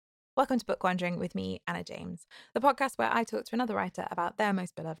Welcome to Book Wandering with me, Anna James, the podcast where I talk to another writer about their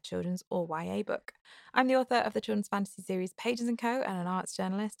most beloved children's or YA book. I'm the author of the children's fantasy series Pages & Co. and an arts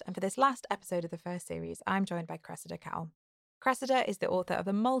journalist, and for this last episode of the first series, I'm joined by Cressida Cowell. Cressida is the author of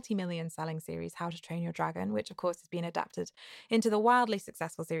the multi-million selling series How to Train Your Dragon, which of course has been adapted into the wildly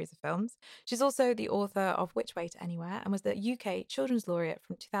successful series of films. She's also the author of Which Way to Anywhere and was the UK Children's Laureate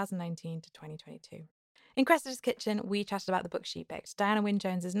from 2019 to 2022. In Cressida's Kitchen, we chatted about the book she picked, Diana Wynne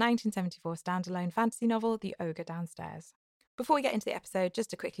Jones's 1974 standalone fantasy novel, The Ogre Downstairs. Before we get into the episode,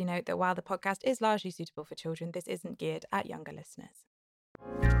 just to quickly note that while the podcast is largely suitable for children, this isn't geared at younger listeners.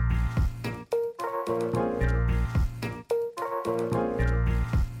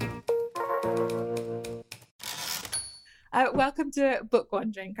 Welcome to Book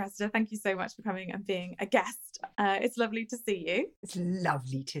Wandering, Cressida. Thank you so much for coming and being a guest. It's lovely to see you. It's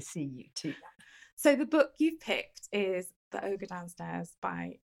lovely to see you too. So the book you've picked is The Ogre Downstairs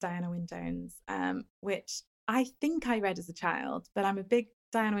by Diana Wynne Jones, which I think I read as a child, but I'm a big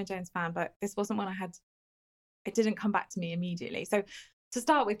Diana Wynne Jones fan, but this wasn't one it didn't come back to me immediately. So to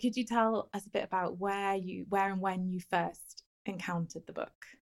start with, could you tell us a bit about where and when you first encountered the book?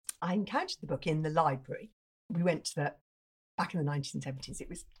 I encountered the book in the library. We went to back in the 1970s, it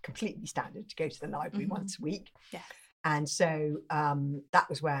was completely standard to go to the library once a week. Yeah. And so that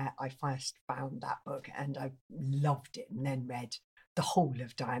was where I first found that book, and I loved it, and then read the whole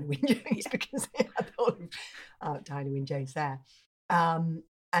of Diana Wynne Jones because they had the whole of Diana Wynne Jones there. And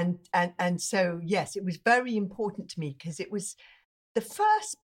so, yes, it was very important to me because it was the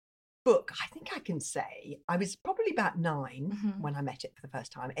first book, I think I can say, I was probably about 9 when I met it for the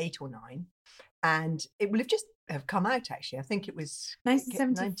first time, 8 or 9. And it will have just come out, actually. I think it was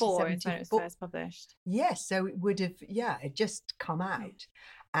 1974 is when it was first published. Yes, so it would have, it just come out.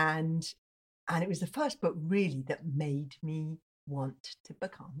 And it was the first book really that made me want to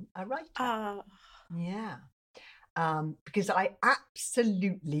become a writer. Yeah. Because I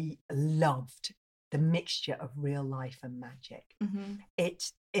absolutely loved the mixture of real life and magic.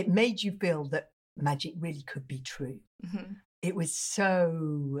 It made you feel that magic really could be true. It was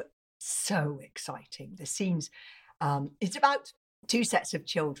so exciting. The scenes, it's about 2 sets of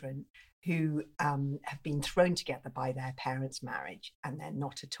children who have been thrown together by their parents' marriage, and they're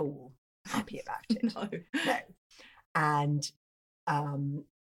not at all happy about it. No. And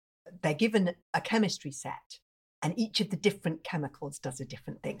they're given a chemistry set, and each of the different chemicals does a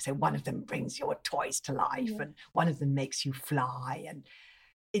different thing. So one of them brings your toys to life, and one of them makes you fly. And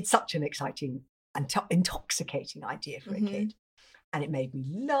it's such an exciting and intoxicating idea for a kid. And it made me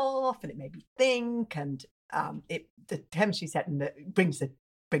laugh, and it made me think, and the chemistry set and brings the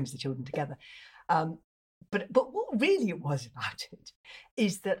children together. But what really it was about it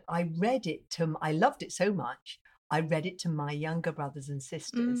is that I loved it so much. I read it to my younger brothers and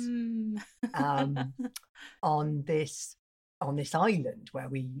sisters on this island where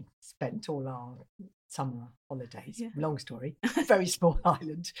we spent all our summer holidays. Yeah. Long story, very small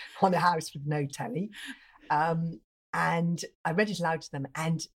island on a house with no telly. And I read it aloud to them,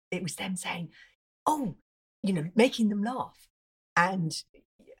 and it was them saying, making them laugh, and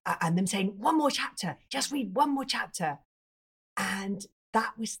them saying, one more chapter, just read one more chapter. And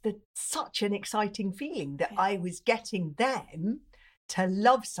that was such an exciting feeling that I was getting them to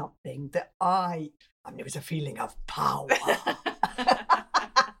love something that it was a feeling of power.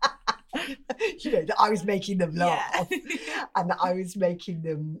 That I was making them laugh, and that I was making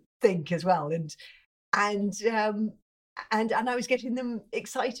them think as well. And I was getting them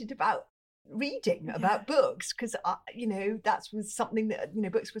excited about reading, about books, because that was something that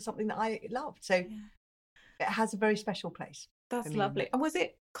books were something that I loved. So it has a very special place. That's lovely. And was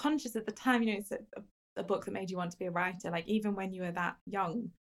it conscious at the time? It's a book that made you want to be a writer. Like, even when you were that young,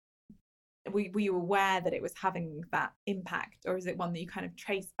 were you aware that it was having that impact, or is it one that you kind of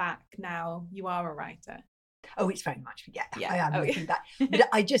trace back now you are a writer? Oh, it's very much, I am looking that. But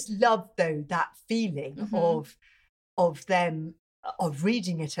I just love, though, that feeling of them, of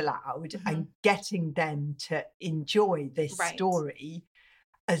reading it aloud and getting them to enjoy this story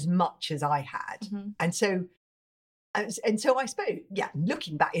as much as I had. And so I suppose,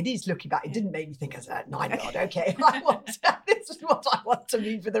 looking back, it didn't make me think as a 9-year-old, okay, this is what I want to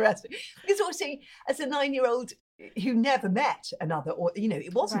read for the rest of it. Because also, as a 9-year-old who never met another, or,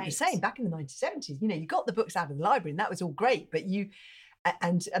 it wasn't the same back in the 1970s. You got the books out of the library and that was all great, but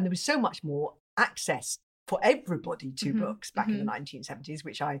and there was so much more access for everybody to books back in the 1970s,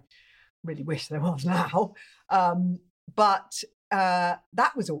 which I really wish there was now. But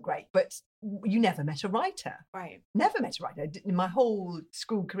that was all great, but you never met a writer. Right. Never met a writer. In my whole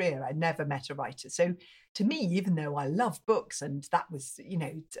school career, I never met a writer. So to me, even though I love books and that was,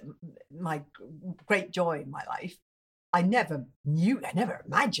 my great joy in my life, I never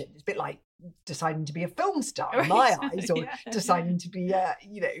imagined. It's a bit like deciding to be a film star in my eyes, or deciding to be, a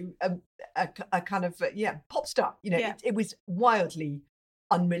kind of, pop star. It was wildly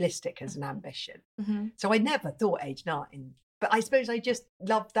unrealistic as an ambition. Mm-hmm. So I never thought age 9. But I suppose I just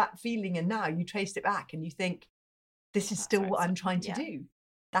loved that feeling. And now you trace it back and you think, this is still what I'm trying to do.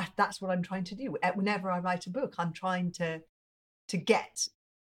 That's what I'm trying to do. Whenever I write a book, I'm trying to get,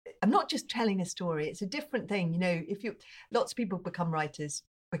 I'm not just telling a story. It's a different thing. Lots of people become writers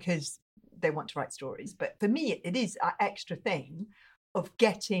because they want to write stories. But for me, it is an extra thing of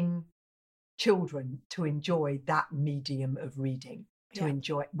getting children to enjoy that medium of reading,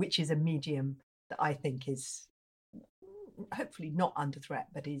 enjoy, which is a medium that I think is hopefully not under threat,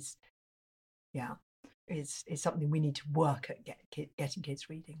 but is something we need to work at getting kids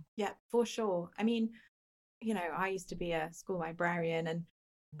reading. Yeah, for sure. I mean, I used to be a school librarian, and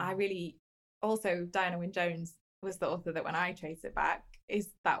I really also, Diana Wynne Jones was the author that when I trace it back is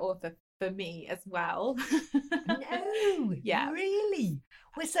that author for me as well. No, yeah, really.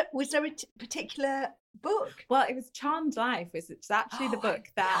 Was there a particular book? Well, it was Charmed Life, which is actually the book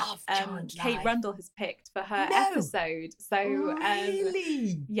that Kate Rundle has picked for her episode. So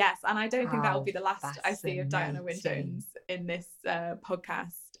really? Yes, and I don't think that will be the last I see of Diana Wynne Jones in this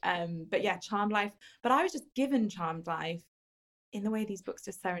podcast. But yeah, Charmed Life. But I was just given Charmed Life in the way these books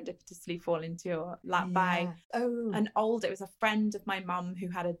just serendipitously fall into your lap by it was a friend of my mum who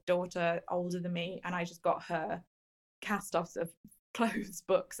had a daughter older than me, and I just got her cast-offs of clothes,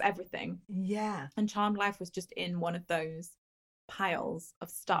 books, everything. Yeah. And Charmed Life was just in one of those piles of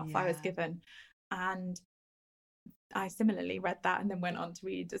stuff I was given. And I similarly read that and then went on to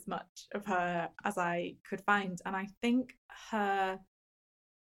read as much of her as I could find. And I think her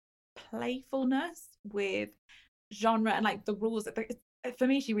playfulness with genre and like the rules, for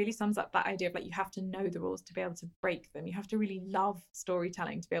me, she really sums up that idea of like, you have to know the rules to be able to break them. You have to really love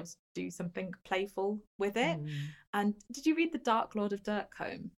storytelling to be able to do something playful with it. And did you read The Dark Lord of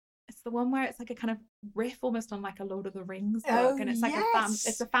Dirkholm? It's the one where it's like a kind of riff almost on like a Lord of the Rings book, and it's like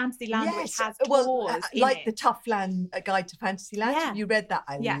it's a fantasy land which has tours like the Tough Land, A Guide to Fantasyland. Yeah. You read that?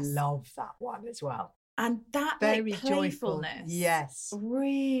 I love that one as well. And that very like, playfulness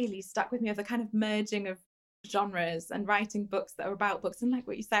really stuck with me, of the kind of merging of genres and writing books that are about books. And like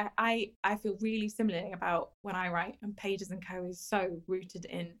what you say, I feel really similarly about when I write, and Pages & Co is so rooted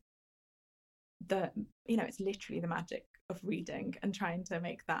in the, it's literally the magic of reading and trying to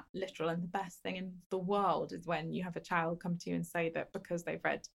make that literal. And the best thing in the world is when you have a child come to you and say that because they've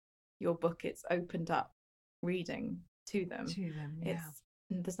read your book, it's opened up reading to them.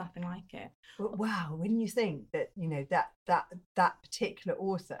 There's nothing like it. But wow, when you think that that particular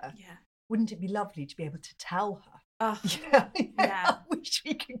author, wouldn't it be lovely to be able to tell her? I wish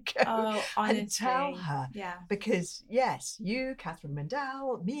we could go and tell her. Yeah. Because yes, you, Catherine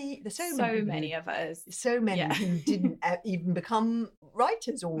Mandel, me, there's so many of us. So many who didn't even become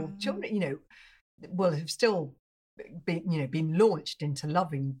writers or children, will have still been launched into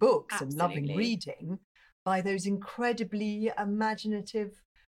loving books and loving reading by those incredibly imaginative,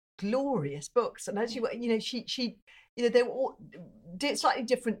 glorious books. And as she they were all slightly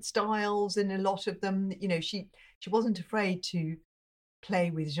different styles in a lot of them. She wasn't afraid to play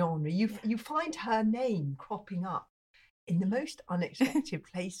with genre. You find her name cropping up in the most unexpected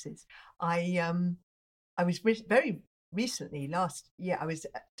places. I was very recently, last year, I was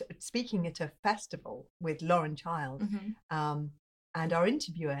speaking at a festival with Lauren Child, and our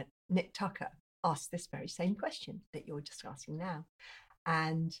interviewer, Nick Tucker, asked this very same question that you're discussing now.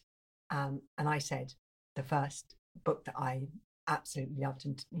 And I said the first book that I absolutely loved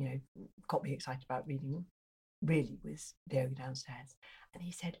and got me excited about reading really was The Ogre Downstairs. And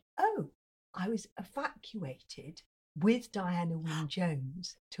he said, I was evacuated with Diana Wynne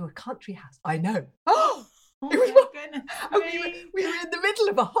Jones to a country house. I know. It was we were in the middle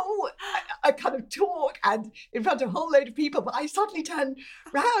of a kind of talk and in front of a whole load of people, but I suddenly turned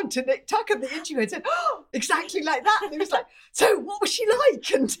round to Nick Tucker, the interviewer, and said, exactly like that. And he was like, so what was she like?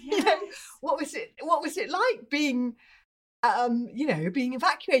 And what was it like being being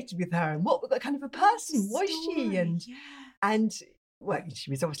evacuated with her, and what kind of a person was she? And well, she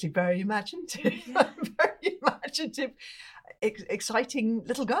was obviously very imaginative, very imaginative, exciting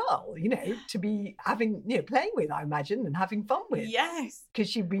little girl, to be having, playing with, I imagine, and having fun with. Yes. Because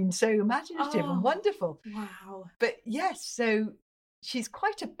she'd been so imaginative and wonderful. Wow. But yes, so she's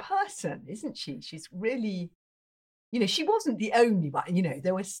quite a person, isn't she? She's really she wasn't the only one.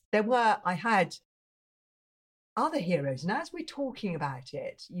 I had other heroes. And as we're talking about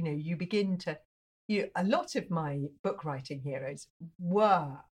it, you begin to, a lot of my book writing heroes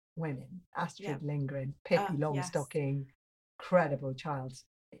were women. Astrid Lindgren, Pippi Longstocking, incredible child's,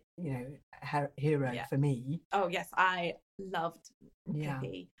 hero for me. Oh yes, I loved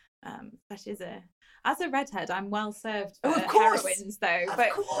Pippi. Especially as a redhead, I'm well served for heroines though. Of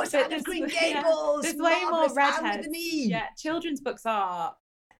course, Anne of Green Gables. There's way more redheads. Yeah, children's books are,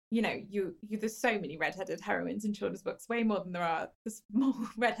 there's so many redheaded heroines in children's books, way more than there's more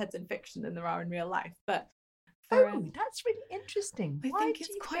redheads in fiction than there are in real life. But that's really interesting. I think it's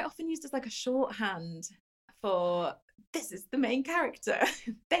quite often used as like a shorthand for, this is the main character.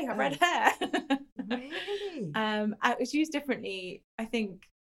 They have red hair. Really? It was used differently, I think.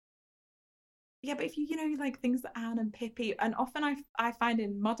 Yeah, but if you like things like Anne and Pippi, and often I find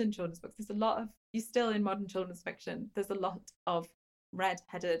in modern children's books, there's a lot of, still in modern children's fiction, there's a lot of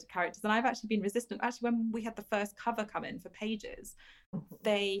red-headed characters. And I've actually been resistant. Actually, when we had the first cover come in for Pages,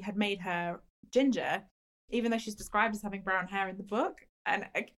 they had made her ginger, even though she's described as having brown hair in the book. And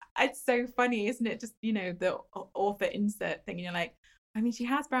it's so funny, isn't it? Just, the author insert thing. And you're like, I mean, she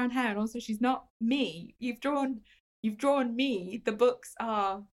has brown hair, and also she's not me. You've drawn me. The books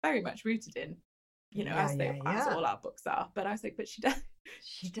are very much rooted in, as all our books are. But I was like, but she does.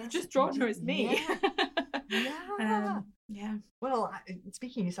 She does just drawn her as me. Yeah. Well,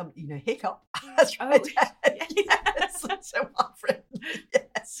 speaking of some, hiccup. That's right. Yes. So unfriendly.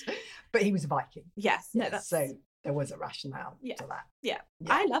 Yes. But he was a Viking. Yes. No, so there was a rationale to that. Yeah.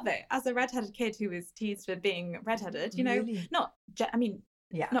 I love it. As a redheaded kid who was teased for being redheaded, really? Not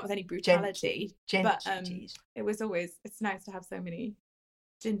with any brutality, but it was always, it's nice to have so many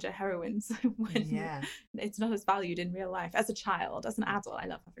ginger heroines when it's not as valued in real life. As a child, as an adult, I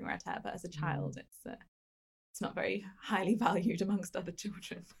love having red hair, but as a child, it's not very highly valued amongst other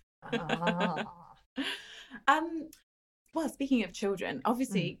children. Well, speaking of children,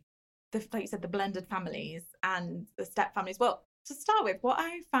 obviously, like you said, the blended families and the step families. Well, to start with, what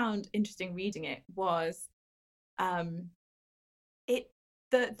I found interesting reading it was, the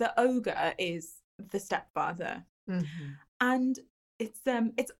ogre is the stepfather, and it's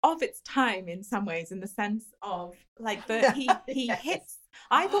of its time in some ways, in the sense of like he hits.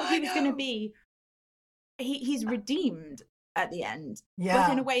 I thought he was going to be. He's redeemed at the end,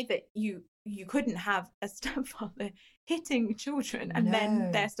 but in a way that you couldn't have a stepfather hitting children and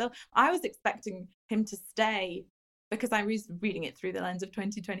then they're still. I was expecting him to stay, because I was reading it through the lens of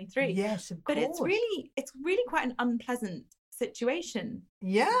 2023. Yes, of course. But it's really quite an unpleasant situation.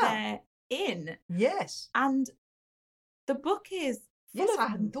 They're in. Yes. And the book is. I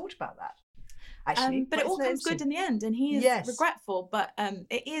hadn't thought about that. Actually, but it all comes good in the end, and he is regretful. But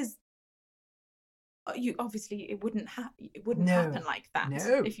it is. You obviously it wouldn't happen like that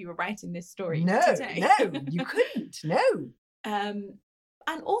if you were writing this story today. No, you couldn't. No. And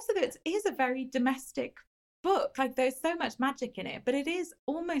also that it is a very domestic book. Like there's so much magic in it, but it is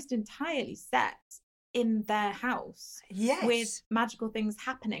almost entirely set in their house with magical things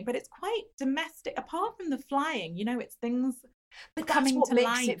happening. But it's quite domestic, apart from the flying. It's things. But that's what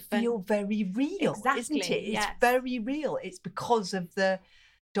makes it feel very real, isn't it? It's very real. It's because of the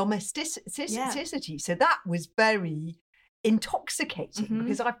domesticity. So that was very intoxicating,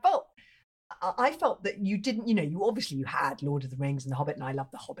 because I felt that you didn't, you obviously had Lord of the Rings and The Hobbit, and I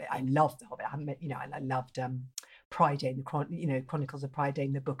loved The Hobbit. I loved I loved Pride Day, Chronicles of Pride Day,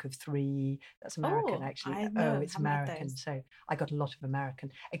 and the Book of Three. That's American, actually. It's American. So I got a lot of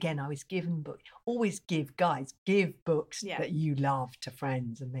American. Again, I was given books. Always give books that you love to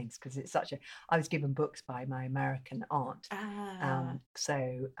friends and things, because it's such a. I was given books by my American aunt.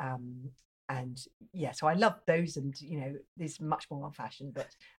 So I love those, and this is much more old-fashioned,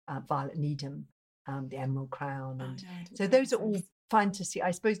 but Violet Needham, The Emerald Crown, and so those are all fantasy.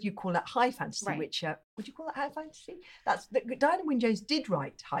 I suppose you call that high fantasy, which would you call that high fantasy? That's Diana Wynne Jones did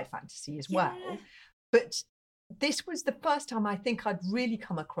write high fantasy as well, but this was the first time I think I'd really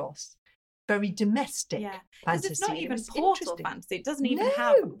come across very domestic fantasy. It's not even portal fantasy. It doesn't even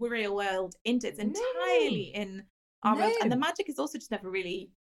have real world into it. It's entirely in our world, and the magic is also just never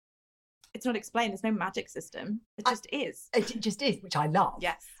really. It's not explained. There's no magic system. It just is. It just is, which I love.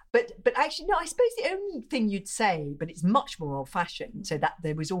 Yes. But actually, no, I suppose the only thing you'd say, but it's much more old-fashioned, so that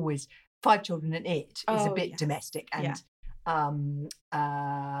there was always 5 Children and It is a bit domestic, and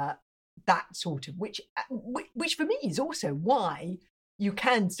that sort of, which for me is also why you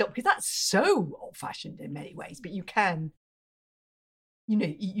can stop, because that's so old-fashioned in many ways, but you can,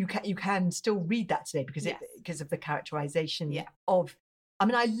 you can still read that today because of the characterization of I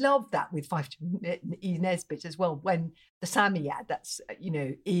mean, I love that with Five E. Nesbit as well, when the Sammy-ad, that's,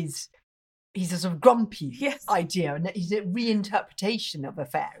 he's a sort of grumpy idea, and he's a reinterpretation of a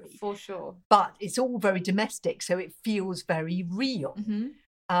fairy. For sure. But it's all very domestic, so it feels very real.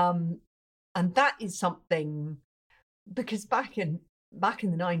 And that is something, because back in the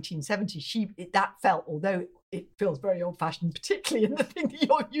 1970s, that felt, although it feels very old-fashioned, particularly in the thing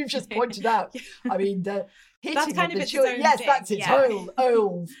that you just pointed out. I mean, the hitting that's kind of the its children. own Yes, thing. that's its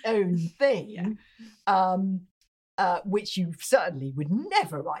own thing. Which you certainly would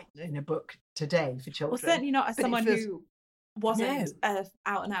never write in a book today for children. Well, certainly not as someone who wasn't an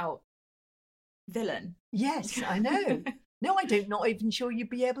out-and-out villain. Yes, I know. No, not even sure you'd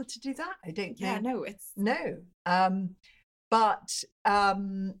be able to do that. I don't know. Yeah, no, it's... No. But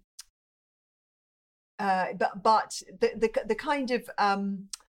the kind of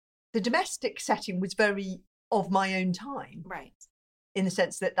the domestic setting was very of my own time, right? In the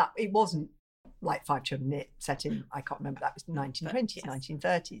sense that it wasn't like Five Children set in, I can't remember, that was 1920s,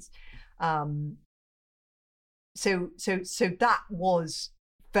 1930s. So that was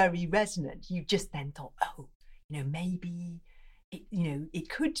very resonant. You just then thought, maybe it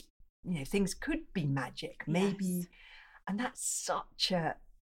could, things could be magic, maybe. And that's such a,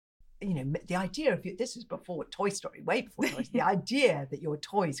 the idea of this is before Toy Story, way before Toy Story, the idea that your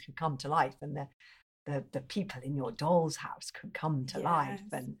toys could come to life and the people in your doll's house could come to life.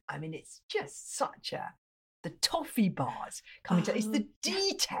 And I mean, it's just such the toffee bars coming to, it's the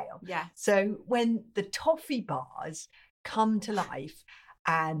detail. Yeah. So when the toffee bars come to life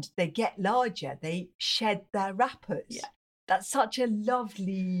and they get larger, they shed their wrappers. Yeah. That's such a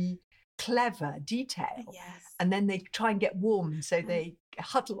lovely, clever detail. Yes. And then they try and get warm, so they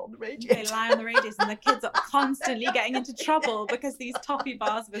huddle on the radiator. They lie on the radiator, and the kids are constantly getting into trouble because these toffee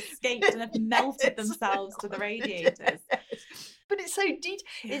bars have escaped and have melted themselves to the radiators. But it's so detailed.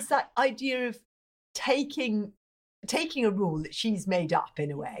 Yeah. It's that idea of taking a rule that she's made up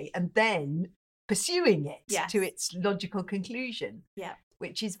in a way and then pursuing it to its logical conclusion. Yeah.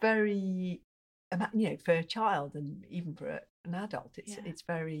 Which is very, for a child and even for an adult, it's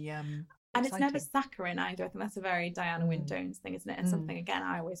very and exciting. It's never saccharine either. I think that's a very Diana Wynne Jones thing, isn't it? And something, again,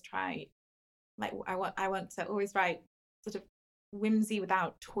 I always try, like, I want to always write sort of whimsy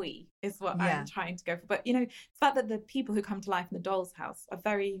without twee is what I'm trying to go for. But the fact that the people who come to life in the doll's house are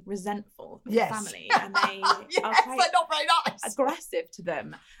very resentful of the family, and they are quite they're not very nice, aggressive to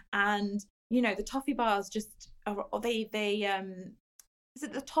them. And the toffee bars just are, they is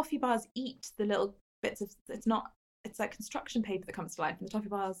it the toffee bars eat the little bits of, it's like construction paper that comes to life, and the toffee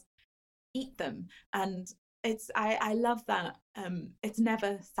bars eat them. And I love that. It's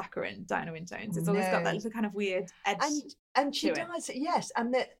never saccharine, Diana Wynne Jones. It's always got that little kind of weird edge. And she does, yes.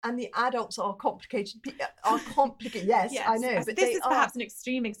 And the adults are complicated. Yes, I know. But this is perhaps an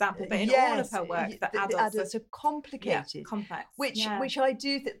extreme example, but in all of her work, the adults are complicated, complex. Which I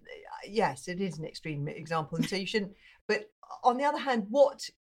do think, yes, it is an extreme example, and so you shouldn't. But on the other hand, what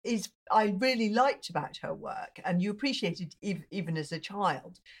I really liked about her work, and you appreciated even as a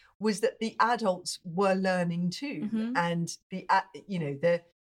child, was that the adults were learning too, and the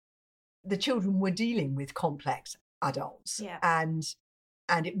children were dealing with complex adults, and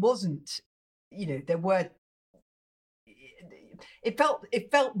it wasn't, there were.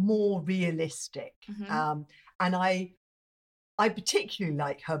 It felt more realistic, and I particularly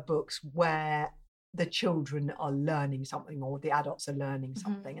like her books where the children are learning something or the adults are learning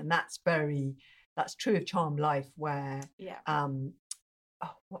something, and that's true of Charmed Life, where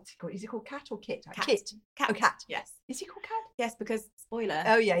what's he called? Is he called Cat or Kit? Kit. Oh, Cat. Yes. Is he called Cat? Yes, because spoiler.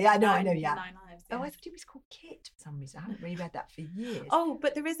 Oh yeah, I know, yeah. 9 Lives. Oh, I thought he was called Kit for some reason. I haven't really read that for years. Oh,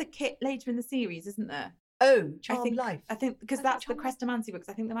 but there is a Kit later in the series, isn't there? Oh, Charmed Life. I think because that's the Cressida books.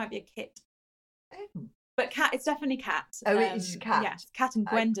 I think there might be a Kit. Oh. But Cat, it's definitely Cat. Oh, it is Cat. Yes, Cat and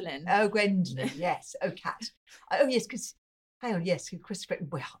Gwendolyn. Gwendolyn, yes. Oh, Cat. Oh, yes, because, hang on, yes, Christopher,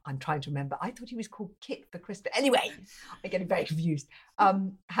 well, I'm trying to remember. I thought he was called Kit for Christopher. Anyway, I'm getting very confused.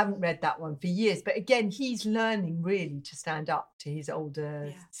 Haven't read that one for years. But again, he's learning really to stand up to his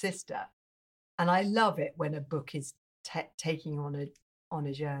older sister. And I love it when a book is taking on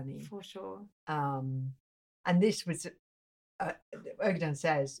a journey. For sure. And this was... Ogre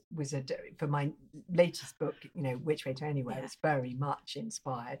Downstairs was for my latest book, Which Way to Anywhere, was very much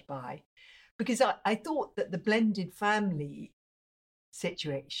inspired by, because I thought that the blended family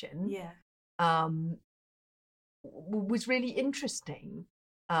situation was really interesting,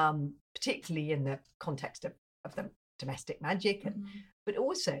 particularly in the context of the domestic magic, but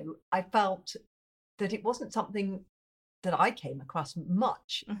also I felt that it wasn't something that I came across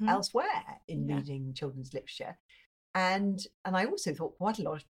much elsewhere in reading children's literature. And I also thought quite a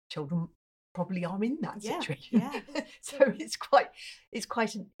lot of children probably are in that situation. Yeah. So it's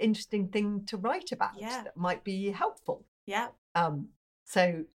quite an interesting thing to write about that might be helpful. Yeah.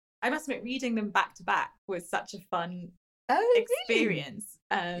 So I must admit, reading them back to back was such a fun experience.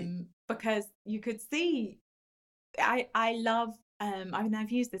 Really? Because you could see, I love, I mean,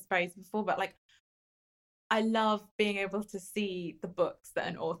 I've used this phrase before, but like, I love being able to see the books that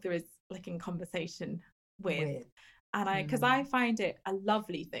an author is like in conversation with. And because I find it a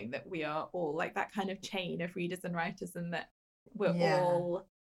lovely thing that we are all like that kind of chain of readers and writers, and that we're all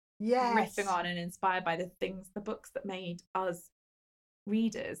riffing on and inspired by the books that made us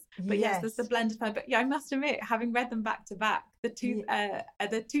readers. But yes, there's the blended fun. But yeah, I must admit, having read them back to back, the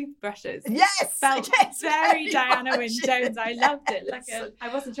toothbrushes felt very Diana Wynne Jones. I loved it.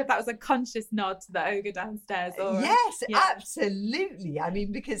 I wasn't sure if that was a conscious nod to the ogre downstairs or absolutely. I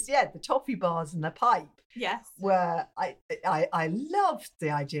mean, because the toffee bars and the pipe were I loved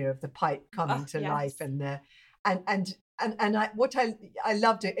the idea of the pipe coming to life, and what I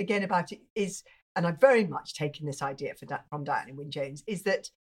loved it again about it is, and I've very much taken this idea from Diana Wynne Jones, is that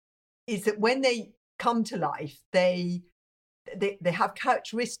when they come to life, they have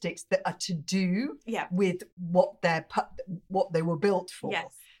characteristics that are to do with what they were built for.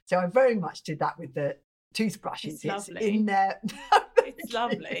 Yes. So I very much did that with the toothbrushes. It's in their it's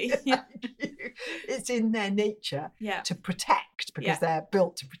lovely. It's in their nature to protect, because they're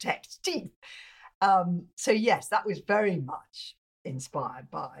built to protect teeth. So yes, that was very much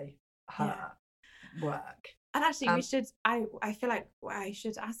inspired by her work. And actually, we should. I feel like I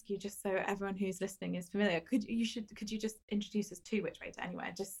should ask you, just so everyone who's listening is familiar. Could you just introduce us to Which Way to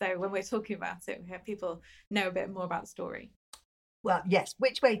Anywhere, just so when we're talking about it, people know a bit more about the story. Well, yes,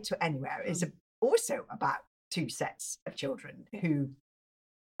 Which Way to Anywhere is also about two sets of children who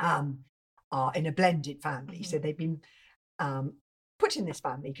are in a blended family. So they've been put in this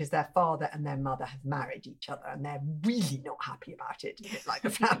family because their father and their mother have married each other, and they're really not happy about it, like the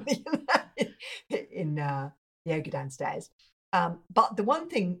family in the Ogre Downstairs. But the one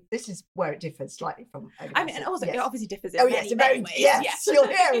thing, this is where it differs slightly from Ogre Downstairs. I mean, and also it obviously differs in many ways. Yes, you'll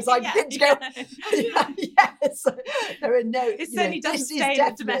hear as I begin to go, yes, there are no, it certainly doesn't stay in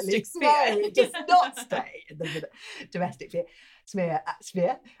the domestic sphere. No, it does not stay in the domestic sphere.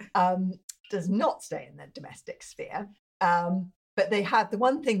 Does not stay in the domestic sphere. But they have the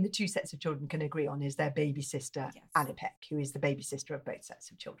one thing the two sets of children can agree on is their baby sister, Anna Peck, who is the baby sister of both sets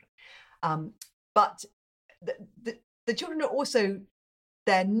of children. But the children are also,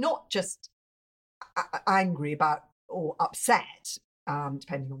 they're not just angry about or upset,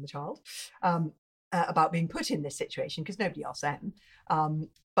 depending on the child, about being put in this situation, because nobody asked them.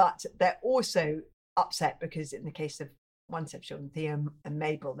 But they're also upset because in the case of one set of children, Thea and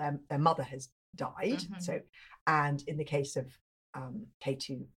Mabel, their mother has died. So, and in the case of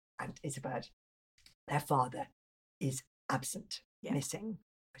K2 and Isabel, their father is absent, missing,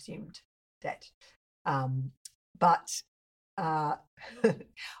 presumed dead. But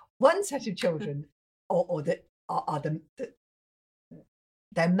one set of children or that are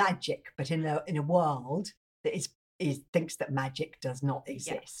they're magic, but in a world that is thinks that magic does not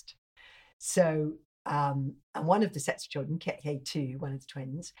exist. So and one of the sets of children, K2, one of the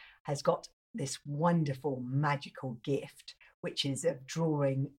twins, has got this wonderful magical gift, which is of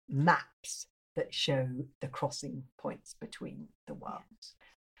drawing maps that show the crossing points between the worlds.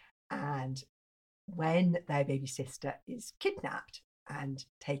 And when their baby sister is kidnapped and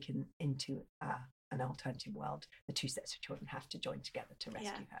taken into an alternative world, the two sets of children have to join together to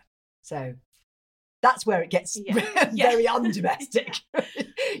rescue her. So that's where it gets very undomestic,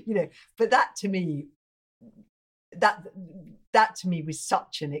 But that to me was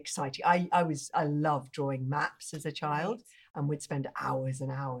such an exciting. I loved drawing maps as a child, and would spend hours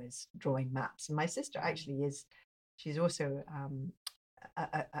and hours drawing maps. And my sister actually she's also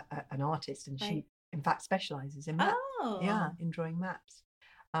an artist, and she in fact specializes in maps. In drawing maps.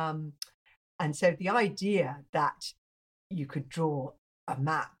 And so the idea that you could draw a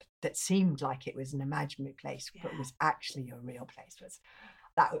map that seemed like it was an imaginary place, but was actually a real place,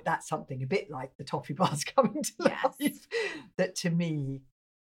 that's something a bit like the toffee bars coming to life. That to me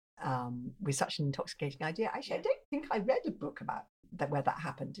was such an intoxicating idea. Actually, I don't think I read a book about where that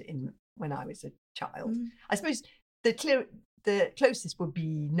happened when I was a child. I suppose the closest would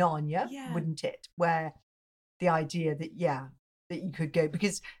be Narnia, wouldn't it? Where the idea that that you could go,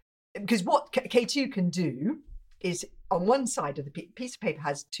 because what K2 can do is, on one side of the piece of paper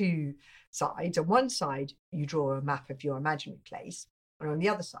has two sides. On one side, you draw a map of your imaginary place, and on the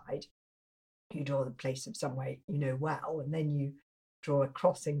other side, you draw the place of somewhere you know well, and then you draw a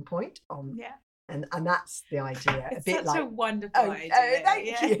crossing point on And that's the idea. It's a bit such like a wonderful idea.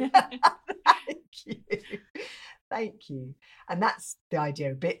 Thank you. Thank you. Thank you. And that's the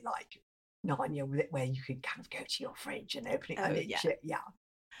idea, a bit like Narnia, where you can kind of go to your fridge and open it.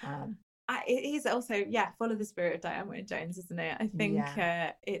 It is also, full of the spirit of Diana Wynne Jones, isn't it? I think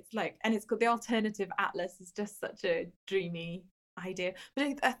it's like, and it's called the Alternative Atlas. Is just such a dreamy idea.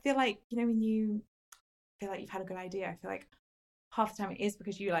 But I feel like, when you feel like you've had a good idea, I feel like half the time it is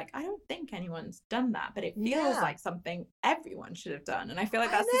because you're like, I don't think anyone's done that, but it feels like something everyone should have done. And I feel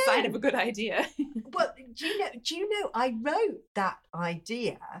like that's the sign of a good idea. Well, do you know, I wrote that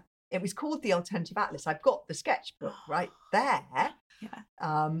idea. It was called the Alternative Atlas. I've got the sketchbook right there.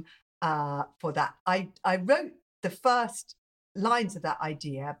 For that. I wrote the first lines of that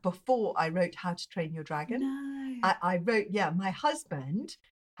idea before I wrote How to Train Your Dragon. No. I wrote, my husband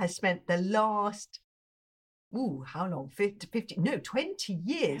has spent the last how long? 20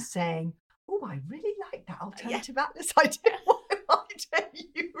 years saying, I really like that Alternative Atlas idea. Why don't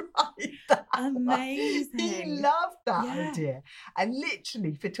you write that? Amazing. He loved that idea. And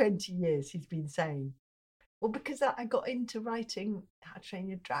literally for 20 years he's been saying, well, because I got into writing How to Train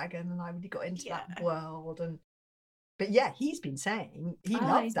Your Dragon and I really got into that world. But he's been saying he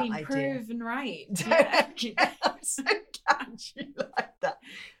loves that idea. He's been proven right. I'm so glad you like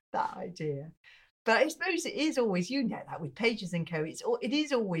that idea. But I suppose it is always, that with Pages & Co, it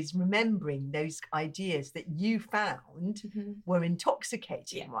is always remembering those ideas that you found were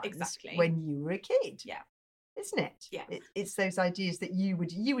intoxicating ones when you were a kid. Yeah. Isn't it? Yeah. It's those ideas that you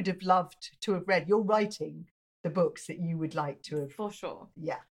would have loved to have read. You're writing the books that you would like to have. For sure.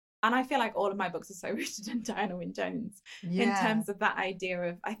 Yeah. And I feel like all of my books are so rooted in Diana Wynne Jones in terms of that idea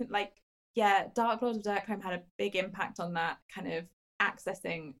of, I think Dark Lord of Dirkholm had a big impact on that kind of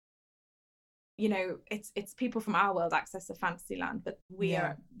accessing, it's people from our world access a fantasy land, but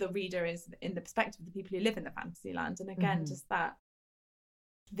the reader is in the perspective of the people who live in the fantasy land. And again, just that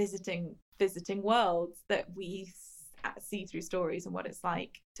visiting worlds that we see through stories and what it's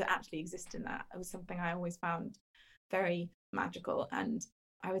like to actually exist in that. It was something I always found very magical. And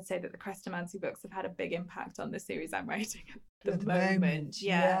I would say that the Cressida books have had a big impact on the series I'm writing at the moment.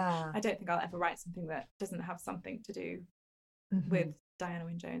 I don't think I'll ever write something that doesn't have something to do with Diana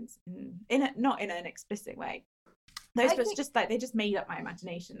Wynne Jones not in an explicit way. Those books just like they just made up my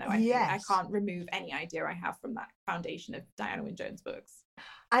imagination though. I think I can't remove any idea I have from that foundation of Diana Wynne Jones books.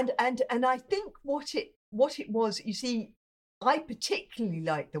 And I think what it was, you see, I particularly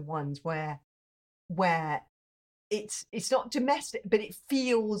like the ones where it's not domestic, but it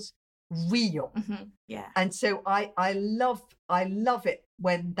feels real. Yeah. And so I love it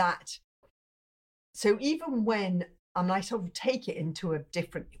when that. So even when I sort of take it into a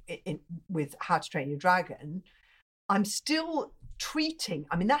different with How to Train Your Dragon, I'm still treating.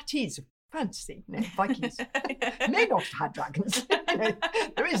 I mean, that is fantasy. Vikings may not have had dragons.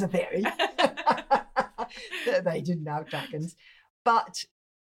 There is a theory that they didn't have dragons, but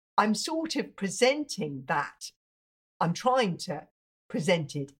I'm sort of presenting that. I'm trying to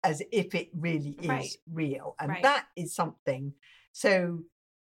present it as if it really is real, and that is something. So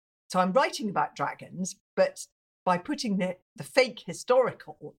I'm writing about dragons, but by putting the fake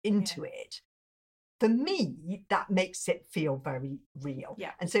historical into it, for me, that makes it feel very real.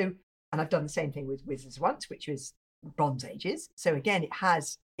 Yeah. And I've done the same thing with Wizards once, which was Bronze Ages. So again,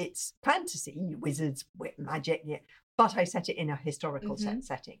 it's fantasy, wizards, magic, but I set it in a historical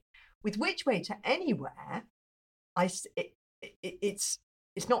setting. With Which Way to Anywhere, it's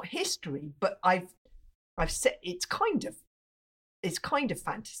not history, but I've set it's kind of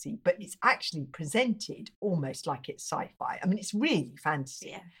fantasy, but it's actually presented almost like it's sci-fi. I mean, it's really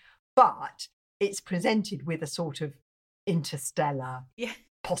fantasy, but it's presented with a sort of interstellar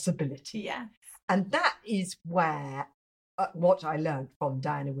possibility. Yeah. And that is where what I learned from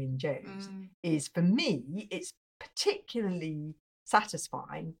Diana Wynne Jones is, for me, it's particularly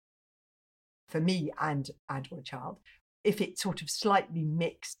satisfying for me and or a child if it's sort of slightly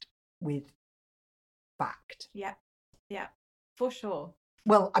mixed with fact. Yeah. For sure.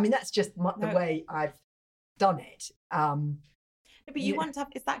 Well, I mean, that's just the way I've done it. But you want to have,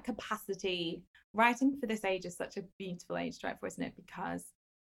 it's that capacity. Writing for this age is such a beautiful age to write for, isn't it? Because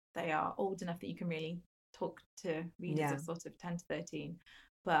they are old enough that you can really talk to readers of sort of 10 to 13.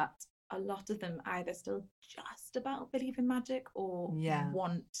 But a lot of them either still just about believe in magic or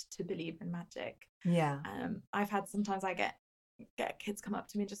want to believe in magic. Yeah. I've had, sometimes I get kids come up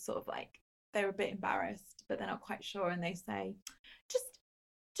to me and just sort of like, they're a bit embarrassed, but they're not quite sure. And they say,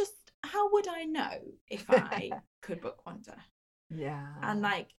 just how would I know if I could book wonder? Yeah. And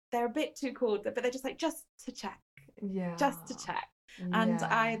like, they're a bit too cool, but they're just like, just to check. Yeah. Just to check. And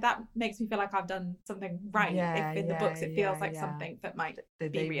that makes me feel like I've done something right. If in the books it feels like something that might be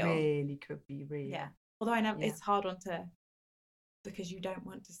real. They really could be real. Yeah. Although I know it's hard one to, because you don't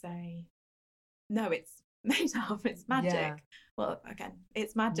want to say, no, it's made up, it's magic. Yeah. Well, again,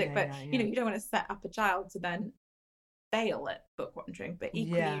 it's magic, but you know, you don't want to set up a child to then fail at book wandering, but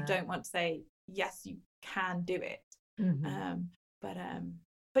equally you don't want to say, yes, you can do it.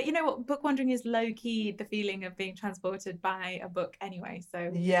 But you know what, book wandering is low key the feeling of being transported by a book anyway.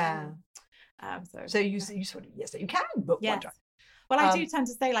 So so you sort of so you can book wander. Well, I do tend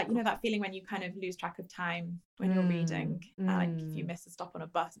to say, like, you know, that feeling when you kind of lose track of time when you're reading, like if you miss a stop on a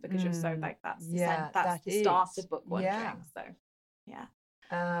bus because you're so like that's the start of book wandering. So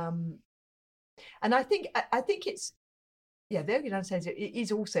and I think it's the only thing I'd say is it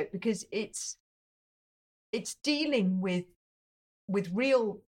is also because it's dealing with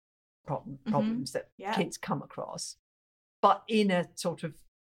real problems that kids come across, but in a sort of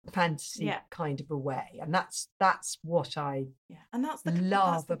fantasy kind of a way, and that's what I and that's the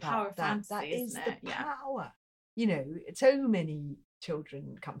love the about power of that. Fantasy, that is isn't the power. You know, so many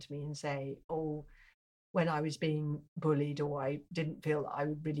children come to me and say, "Oh, when I was being bullied, or I didn't feel that I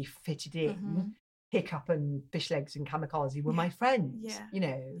really fitted in, Hiccup and Fishlegs and Kamikaze were my friends." You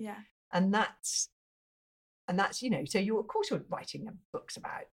know, and that's you know, so you're of course you're writing books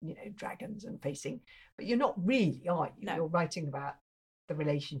about, you know, dragons and facing, but you're not really, are you? No. You're writing about the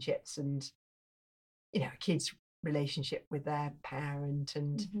relationships and, you know, a kid's relationship with their parent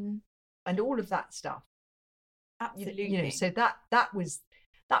and all of that stuff. Absolutely. You know, so that was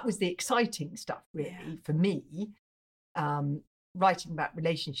the exciting stuff really for me, writing about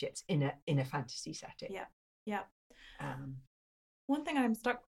relationships in a fantasy setting. One thing I'm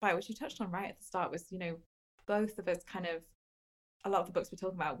struck by, which you touched on right at the start, was, you know, both of us kind of, a lot of the books we're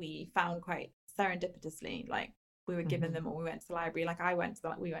talking about we found quite serendipitously, like we were given them or we went to the library. Like we went to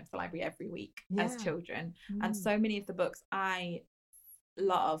the library every week as children, and so many of the books I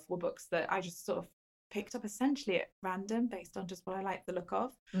love were books that I just sort of picked up essentially at random based on just what I liked the look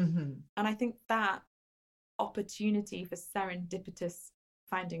of. And I think that opportunity for serendipitous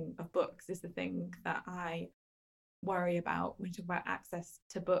finding of books is the thing that I worry about when you talk about access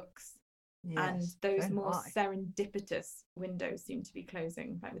to books. And those more serendipitous windows seem to be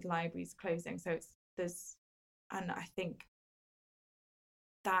closing, like with libraries closing. So and I think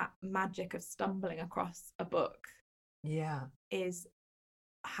that magic of stumbling across a book is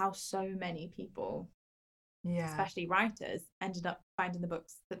how so many people, especially writers, ended up finding the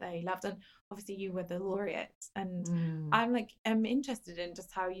books that they loved. And obviously you were the laureate, and I'm interested in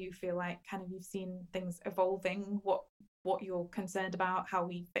just how you feel like kind of you've seen things evolving, what you're concerned about, how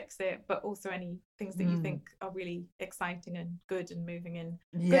we fix it, but also any things that you think are really exciting and good and moving in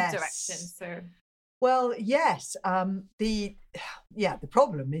good directions. So well, yes, the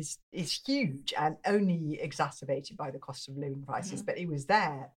problem is huge and only exacerbated by the cost of living crisis, but it was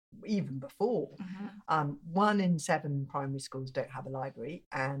there even before. 1 in 7 primary schools don't have a library,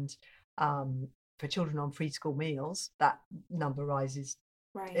 and for children on free school meals, that number rises.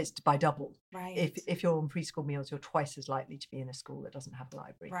 It's by double. If you're on free school meals, you're twice as likely to be in a school that doesn't have a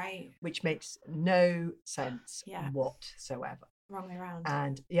library. Which makes no sense whatsoever. Wrong way around.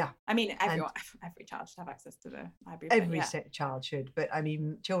 And I mean, every child should have access to the library. Every child should, but I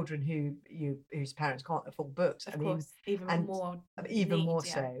mean, children whose parents can't afford books. Of course, even more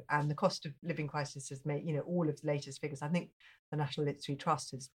so. And the cost of living crisis has made, you know, all of the latest figures. I think the National Literary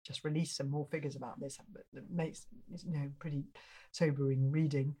Trust has just released some more figures about this, but it makes, you know, pretty sobering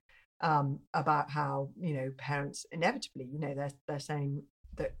reading about how, you know, parents inevitably, you know, they're saying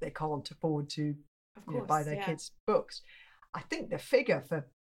that they can't afford to buy their kids books. I think the figure for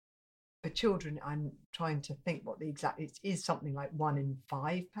children, I'm trying to think what the exact, it is something like 1 in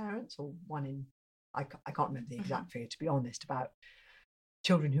 5 parents, or 1 in, I can't remember the exact figure, to be honest, about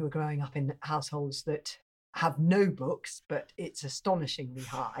children who are growing up in households that have no books, but it's astonishingly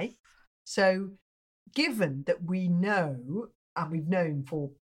high. So given that we know, and we've known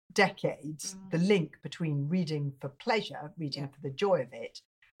for decades, the link between reading for pleasure, reading for the joy of it,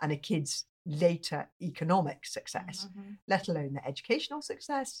 and a kid's later economic success, let alone their educational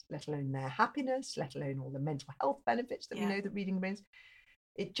success, let alone their happiness, let alone all the mental health benefits that we know that reading brings,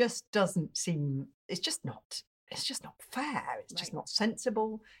 it just doesn't seem, it's just not fair, it's just not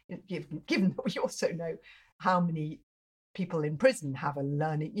sensible, given that we also know how many people in prison have a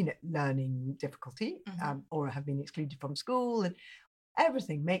learning difficulty, or have been excluded from school, and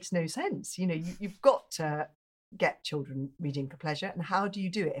everything makes no sense. You know, you've got to get children reading for pleasure, and how do you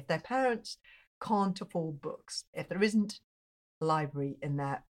do it if their parents can't afford books, if there isn't a library in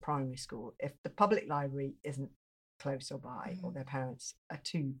their primary school, if the public library isn't close or by, or their parents are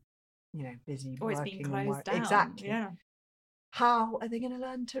too, busy or working. It's being closed down. Exactly. Yeah. How are they going to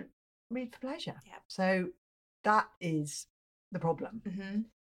learn to read for pleasure? Yeah. So that is the problem. Mm-hmm.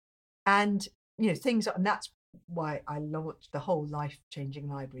 And, and that's why I launched the whole Life-Changing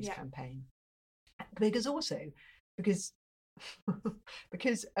Libraries campaign. Because over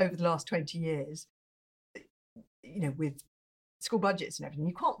the last 20 years, with school budgets and everything,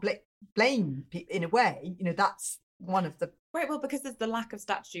 you can't blame people in a way. That's one of the... Right, well, because there's the lack of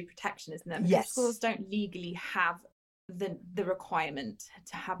statutory protection, isn't there? Because yes. schools don't legally have the requirement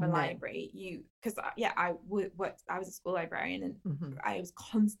to have a library. I was a school librarian, and I was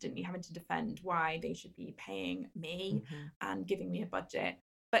constantly having to defend why they should be paying me and giving me a budget.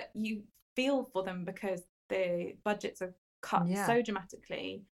 But you feel for them because the budgets are cut so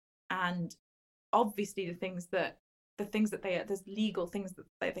dramatically, and obviously there's legal things that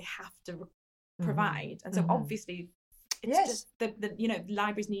they have to provide, and so obviously it's just the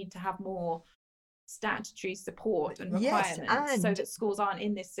libraries need to have more statutory support and requirements, so that schools aren't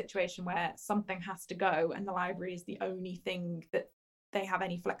in this situation where something has to go and the library is the only thing that they have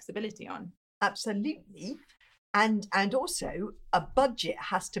any flexibility on. Absolutely. And also a budget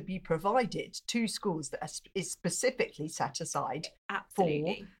has to be provided to schools that is specifically set aside for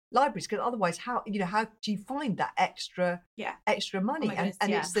libraries, because otherwise how do you find that extra money? Oh,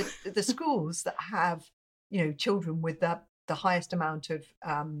 and it's the schools that have children with the highest amount of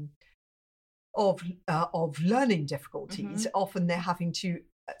learning difficulties. Often they're having to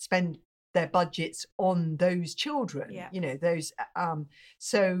spend their budgets on those children. Those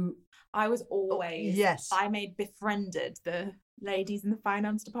so I was always I befriended the ladies in the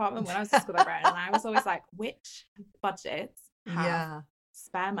finance department when I was a school librarian, and I was always like, which budgets have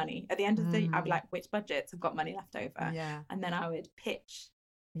spare money at the end of the I'd be like, which budgets have got money left over? And then I would pitch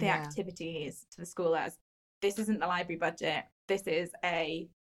the activities to the school as, this isn't the library budget, this is a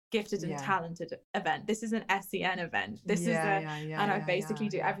gifted and talented event, this is an SEN event, this is and I basically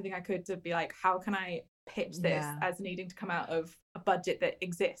do everything I could to be like, how can I pitch this as needing to come out of a budget that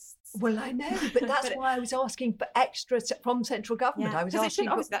exists? Well, I know, but that's why I was asking for extra from central government. I was asking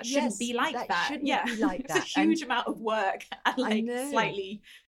that shouldn't be like that. Shouldn't be like that. It's a huge amount of work and slightly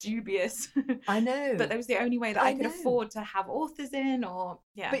dubious. I know, but that was the only way that I could afford to have authors in, or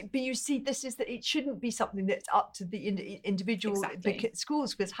But you see, this is that it shouldn't be something that's up to the individual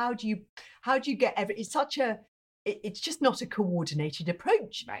schools, because how do you get it's such a it's just not a coordinated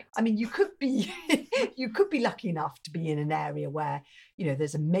approach. Right. I mean, you could be lucky enough to be in an area where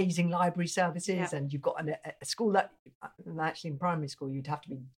there's amazing library services, and you've got a school that actually in primary school you'd have to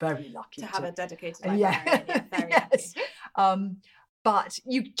be very lucky to have a dedicated librarian. Very lucky. But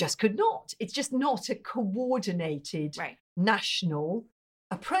you just could not. It's just not a coordinated national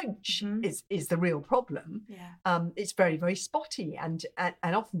approach is the real problem. It's very, very spotty, and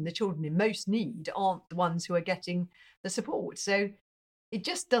often the children in most need aren't the ones who are getting the support. So it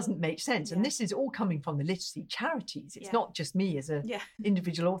just doesn't make sense. And this is all coming from the literacy charities. It's not just me as an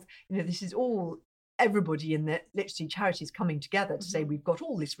individual author. This is all everybody in the literacy charities coming together to say, we've got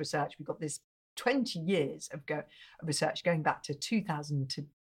all this research, we've got this 20 years of research going back to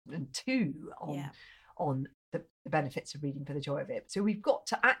 2002 on the benefits of reading for the joy of it. So we've got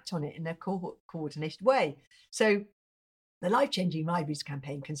to act on it in a coordinated way. So the Life-Changing Libraries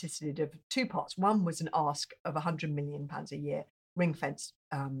campaign consisted of two parts. One was an ask of £100 million a year, ring-fenced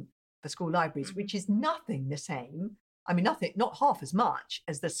for school libraries, which is nothing the same. I mean, not half as much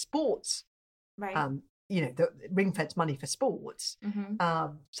as the sports, the ring-fence money for sports.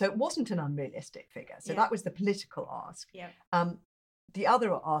 So it wasn't an unrealistic figure. So that was the political ask. The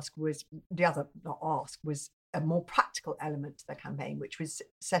other ask was a more practical element to the campaign, which was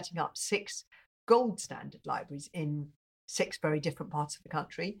setting up 6 gold standard libraries in 6 very different parts of the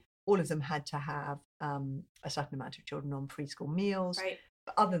country. All of them had to have a certain amount of children on free school meals.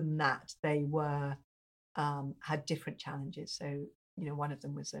 But other than that, they were had different challenges. So, one of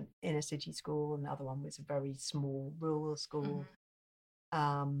them was an inner city school, and the other one was a very small rural school.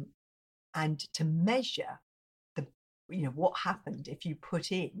 And to measure what happened if you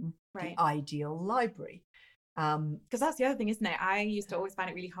put in the ideal library. Because that's the other thing, isn't it? I used to always find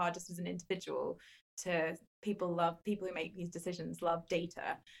it really hard just as an individual people who make these decisions love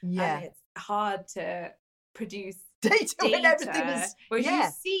data. And it's hard to produce data when everything is... Whereas you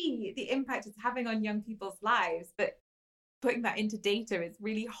see the impact it's having on young people's lives, but putting that into data is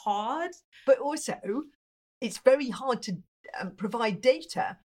really hard. But also, it's very hard to provide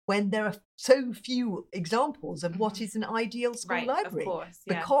data when there are so few examples of what is an ideal school library. Of course,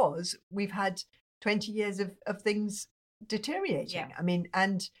 because we've had 20 years of things deteriorating. I mean,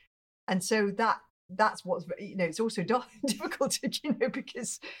 and so that's what's, it's also difficult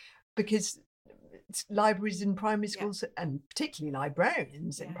to, because libraries in primary schools and particularly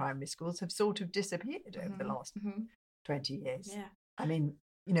librarians in primary schools have sort of disappeared over the last 20 years. I mean,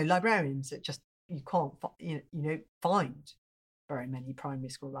 librarians that just, you can't find very many primary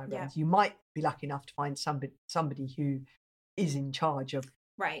school librarians. You might be lucky enough to find somebody who is in charge of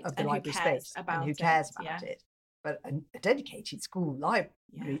the library space and who cares about it. But a dedicated school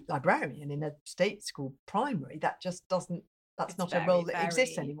librarian in a state school primary, that just doesn't, that's not a role that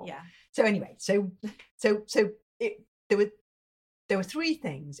exists anymore. So anyway, there were three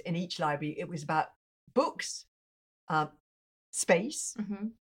things in each library. It was about books, space,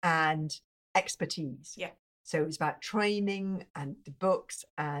 and expertise. So it was about training and the books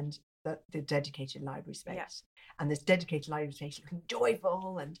and the dedicated library space. And this dedicated library space looking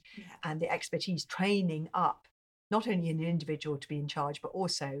joyful, and the expertise training up not only an individual to be in charge, but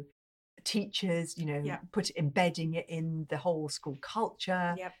also teachers, embedding it in the whole school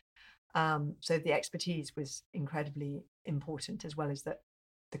culture. So the expertise was incredibly important, as well as the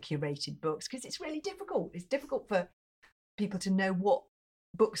curated books, because it's really difficult. It's difficult for people to know what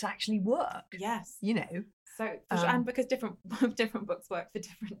books actually work. So and because different books work for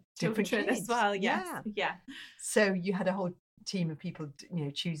different children as well. So you had a whole team of people,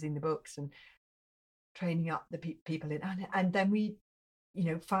 choosing the books and training up the people in, and then we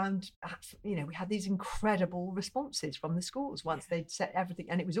found, we had these incredible responses from the schools once they'd set everything,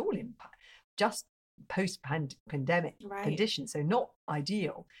 and it was all in just post-pandemic conditions, so not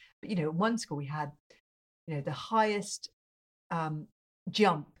ideal. But one school we had the highest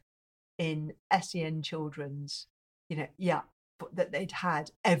jump in SEN children's that they'd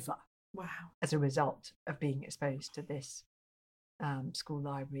had ever as a result of being exposed to this school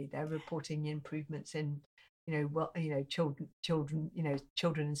library. They're reporting improvements in children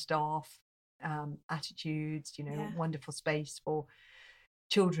and staff attitudes, wonderful space for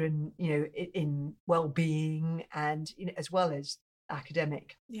children, in well-being, and as well as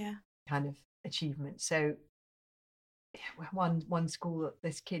academic kind of achievement. So one school,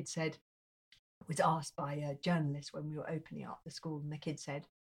 this kid was asked by a journalist when we were opening up the school, and the kid said,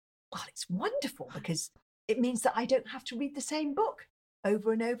 well, it's wonderful because it means that I don't have to read the same book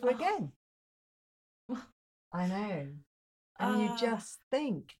over and over again. I know. And you just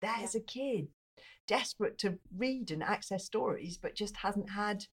think, there's a kid desperate to read and access stories, but just hasn't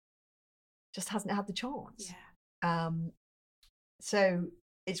had the chance. So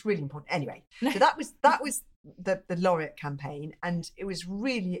it's really important. Anyway, so that was the laureate campaign, and it was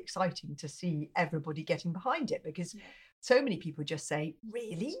really exciting to see everybody getting behind it, because so many people just say,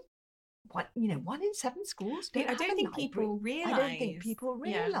 really? One in 7 schools don't have a library. I don't think people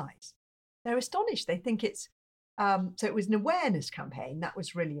realise. They're astonished. They think it's so it was an awareness campaign that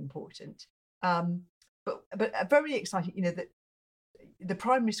was really important, but very exciting. That the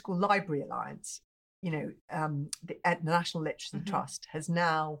Primary School Library Alliance, the National Literacy Trust has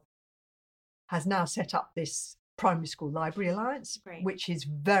now set up this Primary School Library Alliance, which is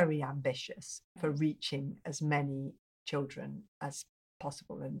very ambitious for reaching as many children as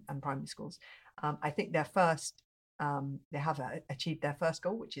possible and primary schools. I think their first they have achieved their first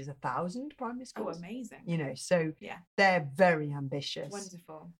goal, which is 1,000 primary schools. Oh, amazing. So they're very ambitious.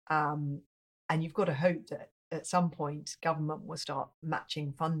 Wonderful. And you've got to hope that at some point government will start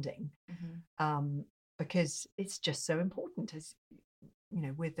matching funding, because it's just so important, as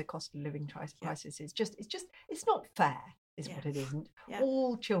with the cost of living crisis. It's not fair, is what it isn't.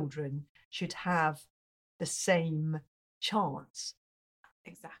 All children should have the same chance.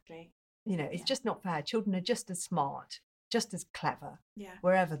 Exactly. It's just not fair. Children are just as smart, just as clever,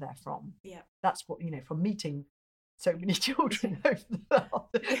 wherever they're from. That's what, from meeting so many children over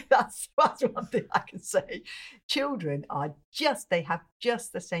that's one thing I can say. Children they have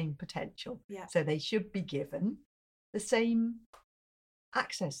just the same potential. So they should be given the same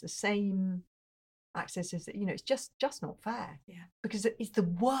access as it's just not fair. Because it's the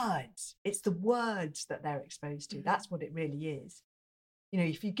words that they're exposed to. That's what it really is.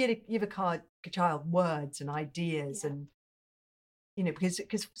 If you give a child words and ideas, and because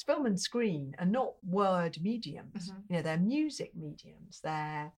film and screen are not word mediums. They're music mediums.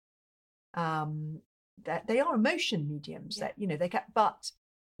 They are emotion mediums. That they get, but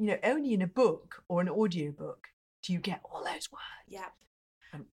only in a book or an audio book do you get all those words.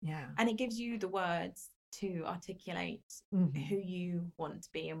 And it gives you the words to articulate who you want to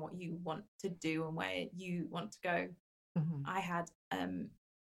be and what you want to do and where you want to go. I had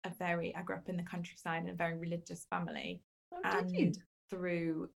I grew up in the countryside in a very religious family, and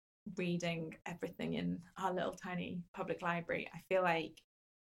through reading everything in our little tiny public library, I feel like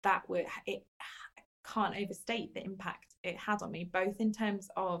can't overstate the impact it had on me, both in terms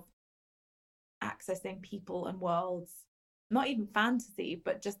of accessing people and worlds, not even fantasy,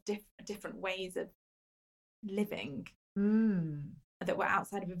 but just different ways of living that were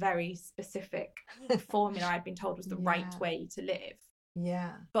outside of a very specific formula I'd been told was the right way to live.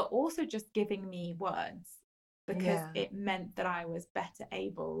 Yeah. But also just giving me words, because it meant that I was better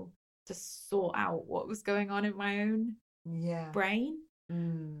able to sort out what was going on in my own brain.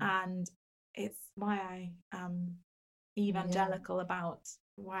 And it's why I am evangelical about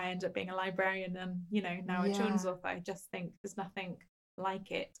why I ended up being a librarian and, you know, now a children's author. I just think there's nothing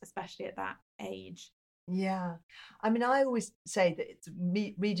like it, especially at that age. Yeah. I mean, I always say that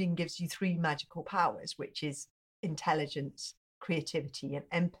reading gives you 3 magical powers, which is intelligence, creativity, and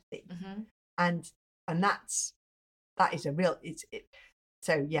empathy. And that is a real,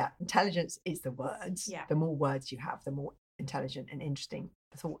 so yeah, intelligence is the words. The more words you have, the more intelligent and interesting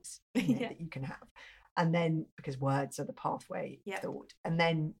the thoughts that you can have. And then, because words are the pathway of thought, and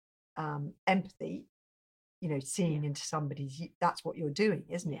then empathy, you know, seeing into somebody's, that's what you're doing,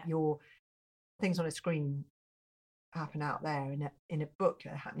 isn't it? Your things on a screen happen out there, in a book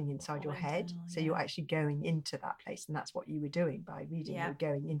are happening inside your head. So you're actually going into that place, and that's what you were doing by reading. You're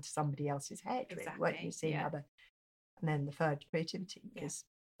going into somebody else's head, really, weren't you? Seeing other, and then the third, creativity, because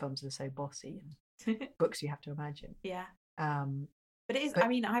films are so bossy, and books you have to imagine. But it is, I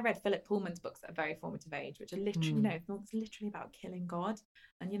mean, I read Philip Pullman's books at a very formative age, which are literally, you know, it's literally about killing God.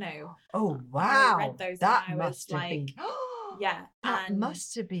 And, you know, wow, I read those that when I must was have like, been, that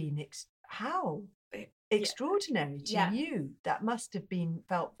must have been, how extraordinary to you. That must have been,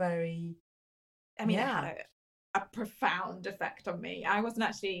 felt very, I mean, it had a profound effect on me. I wasn't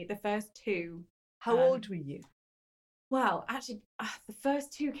actually, the first 2. How old were you? Well, actually, the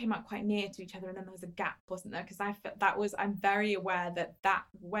first 2 came out quite near to each other, and then there was a gap, wasn't there? Because I'm very aware that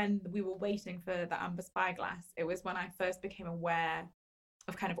when we were waiting for the Amber Spyglass, it was when I first became aware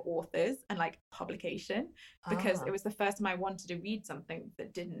of kind of authors and like publication, because it was the first time I wanted to read something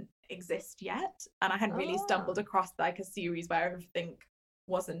that didn't exist yet, and I hadn't really stumbled across like a series where everything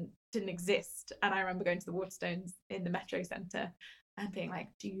didn't exist. And I remember going to the Waterstones in the Metro Centre and being like,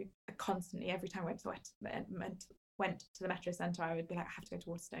 constantly, every time I went to the Metro Centre, I would be like, I have to go to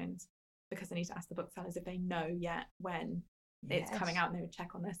Waterstones because I need to ask the booksellers if they know yet when it's coming out, and they would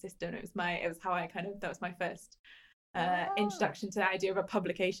check on their system. It was how I that was my first introduction to the idea of a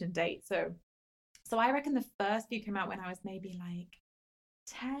publication date. So I reckon the first few came out when I was maybe like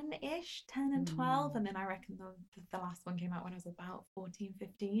 10 and 12, and then I reckon the last one came out when I was about 14,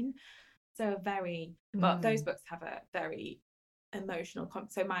 15. So but those books have a very emotional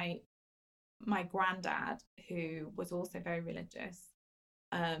so my granddad, who was also very religious,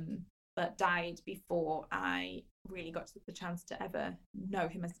 but died before I really got the chance to ever know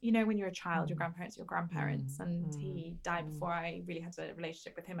him. As you know, when you're a child, your grandparents are your grandparents, and he died before I really had a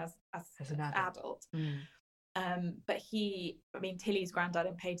relationship with him as an adult. But Tilly's granddad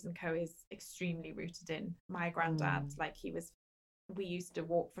in Pages and Co is extremely rooted in my granddad. Like we used to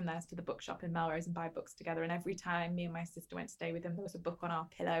walk from there to the bookshop in Melrose and buy books together, and every time me and my sister went to stay with him, there was a book on our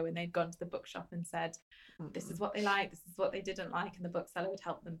pillow, and they'd gone to the bookshop and said, this is what they like, this is what they didn't like, and the bookseller would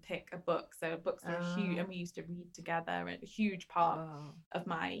help them pick a book. So books were huge, and we used to read together, and a huge part of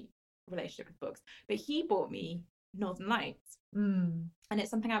my relationship with books. But he bought me Northern Lights, and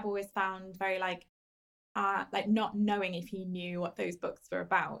it's something I've always found very like not knowing if he knew what those books were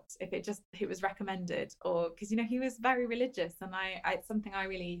about, if it was recommended, or because, you know, he was very religious, and it's something I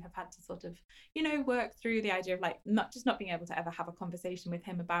really have had to sort of, you know, work through, the idea of like not being able to ever have a conversation with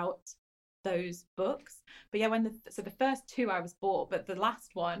him about those books. But yeah, the first 2 I was bought, but the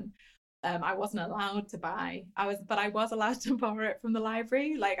last one I wasn't allowed to buy. But I was allowed to borrow it from the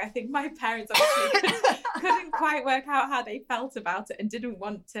library. Like, I think my parents obviously couldn't quite work out how they felt about it, and didn't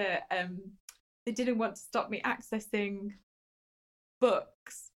want to stop me accessing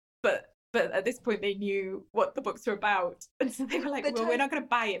books, but at this point they knew what the books were about, and so they were like, we're not going to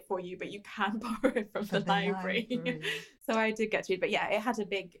buy it for you, but you can borrow it from the library. So I did get to read, but yeah, it had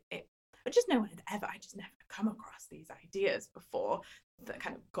but just no one had I just never come across these ideas before, that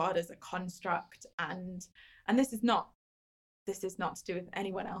kind of God as a construct, and this is not to do with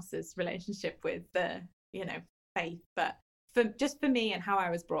anyone else's relationship with the, you know, faith, but for me and how I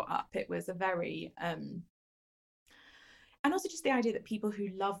was brought up, it was a very and also just the idea that people who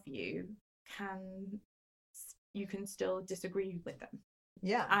love you can still disagree with them.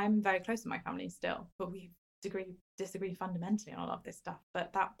 I'm very close to my family still, but we disagree fundamentally on a lot of this stuff.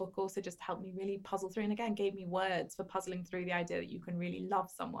 But that book also just helped me really puzzle through, and again gave me words for puzzling through the idea that you can really love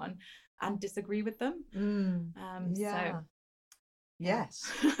someone and disagree with them. So Yes.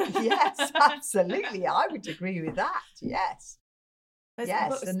 Yes, absolutely. I would agree with that. Yes. There's Yes,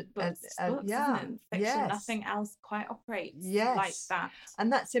 books, yeah, isn't it? Fiction, yes, nothing else quite operates yes, like that. and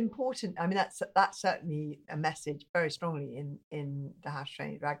that's important. I mean, that's certainly a message very strongly in the How to Train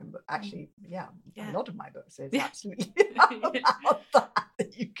Your Dragon book. Actually, a lot of my books is absolutely about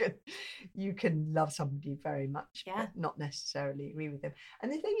that you can love somebody very much, but not necessarily agree with them.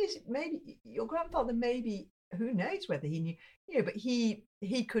 And the thing is, maybe your grandfather, who knows whether he knew, but he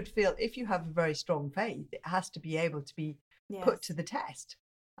could feel, if you have a very strong faith, it has to be able to be put to the test.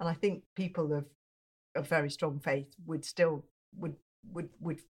 And I think people of very strong faith would still would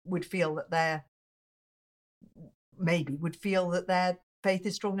feel that their faith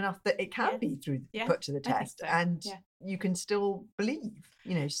is strong enough that it can be put to the test, and you can still believe,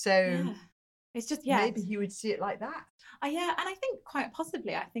 so it's just maybe he would see it like that. And I think quite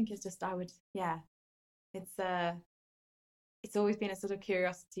possibly, I think it's just it's always been a sort of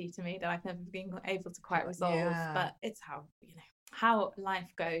curiosity to me that I've never been able to quite resolve, but it's how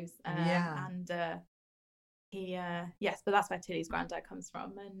life goes. And but that's where Tilly's granddad comes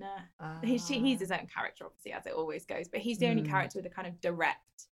from, and he's his own character, obviously, as it always goes, but he's the only character with a kind of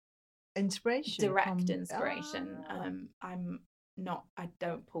direct inspiration. I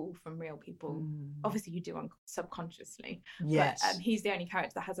don't pull from real people. Obviously you do subconsciously, but he's the only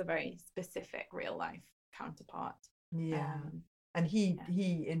character that has a very specific real life counterpart. And he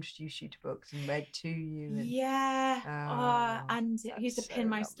introduced you to books and read to you. And he used to pin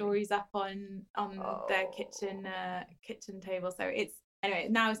my stories up on their kitchen table. So anyway,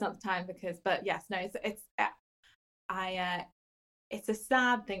 now is not the time it's a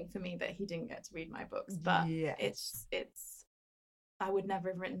sad thing for me that he didn't get to read my books, but it's I would never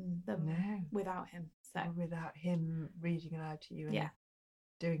have written them without him. So without him reading aloud to you and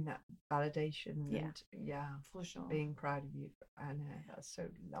doing that validation and for sure, being proud of you, Anna, that's so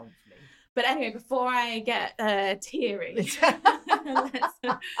lovely. But anyway, before I get teary, let's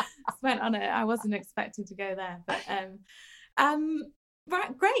went on I wasn't expecting to go there, but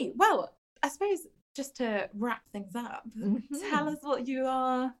right, great. Well, I suppose just to wrap things up, tell us what you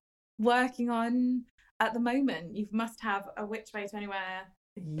are working on at the moment. You must have a Which Way to Anywhere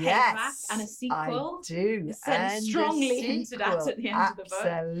paperback and a sequel. I do. And strongly hinted at the end of the book.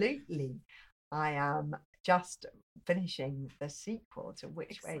 Absolutely. I am just finishing the sequel to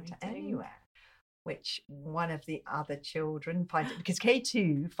Which Way to Anywhere, which one of the other children finds, because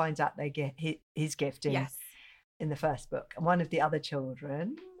K2 finds out they get his gift in the first book, and one of the other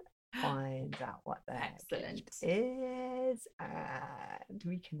children finds out what their gift is, and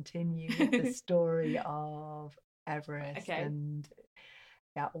we continue with the story of Everest and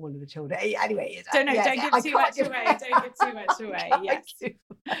all of the children. Anyway, don't give too much away. Don't give too much away. Yes,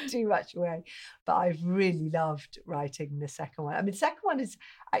 too much away. But I've really loved writing the second one. I mean, the second one is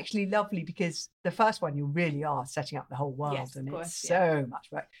actually lovely because the first one you really are setting up the whole world, and it's so much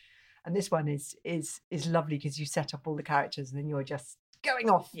work. And this one is lovely because you set up all the characters and then you're just going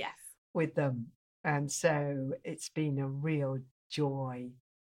off with them. And so it's been a real joy.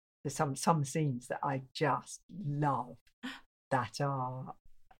 There's some scenes that I just love that are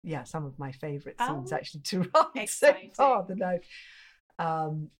some of my favourite scenes actually to write so far.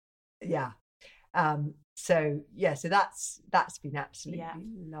 So that's been absolutely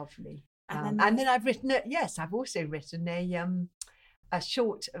lovely. And then I've written I've also written a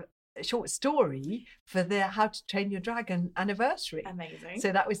short story for the How to Train Your Dragon anniversary. Amazing.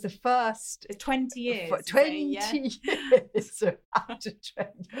 So that was the first 20 years. 20 years of How to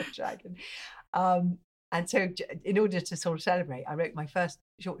Train Your Dragon. And so in order to sort of celebrate, I wrote my first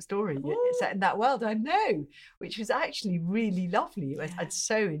short story set in that world, I know, which was actually really lovely. I'd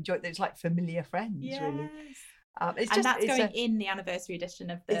so enjoyed it. It was like familiar friends, really. That's going in the anniversary edition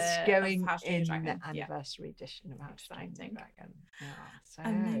of the It's going How to Train in Your Dragon. the anniversary edition of How to Train Your Dragon. So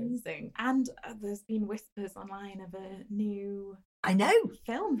amazing. And there's been whispers online of a new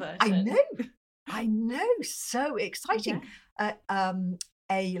film version. I know. So exciting.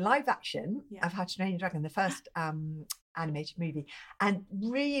 A live action of How to Train Your Dragon, the first animated movie, and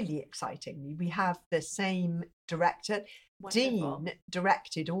really excitingly, we have the same director. Wonderful. Dean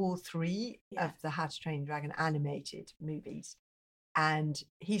directed all three of the How to Train Your Dragon animated movies, and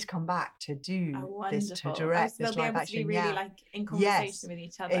he's come back to do to direct this live action. To be really like in conversation with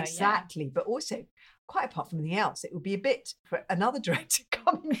each other. Exactly, but also quite apart from anything else, it would be a bit for another director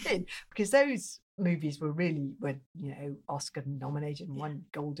coming in, because those movies were Oscar nominated and won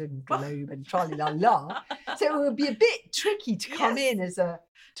Golden Globe and tra-la-la. So it would be a bit tricky to come in as a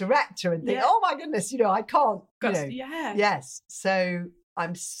director and think, oh my goodness, I can't. Yes. So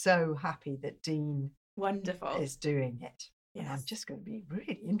I'm so happy that Dean is doing it. And I'm just going to be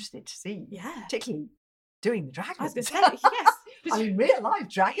really interested to see, particularly doing the dragons. I was going to say, yes. I mean, real life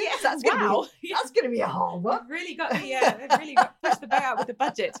dragons. Yes, that's going to be a hard one. They've really got to push the boat out with the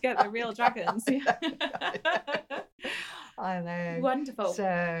budget to get the real dragons. I know. Wonderful.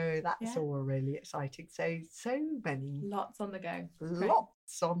 So that's all really exciting. So many. Lots on the go.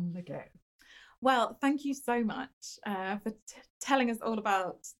 Lots on the go. Well, thank you so much for telling us all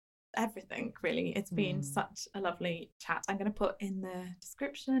about everything, really. It's been such a lovely chat. I'm going to put in the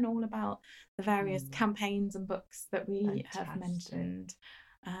description all about the various campaigns and books that we have mentioned.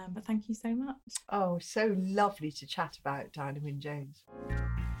 But thank you so much. Oh, so lovely to chat about Diana Wynne Jones.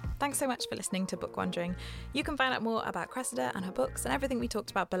 Thanks so much for listening to Book Wandering. You can find out more about Cressida and her books and everything we talked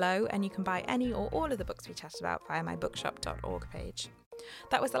about below, and you can buy any or all of the books we chatted about via my bookshop.org page.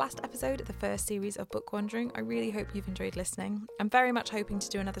 That was the last episode of the first series of Book Wandering. I really hope you've enjoyed listening. I'm very much hoping to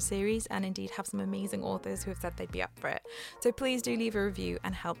do another series and indeed have some amazing authors who have said they'd be up for it. So please do leave a review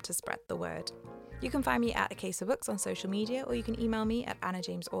and help to spread the word. You can find me at A Case of Books on social media, or you can email me at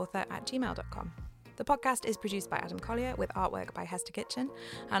annajamesauthor@gmail.com. The podcast is produced by Adam Collier with artwork by Hester Kitchen.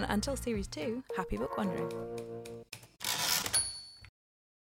 And until series 2, happy book wandering.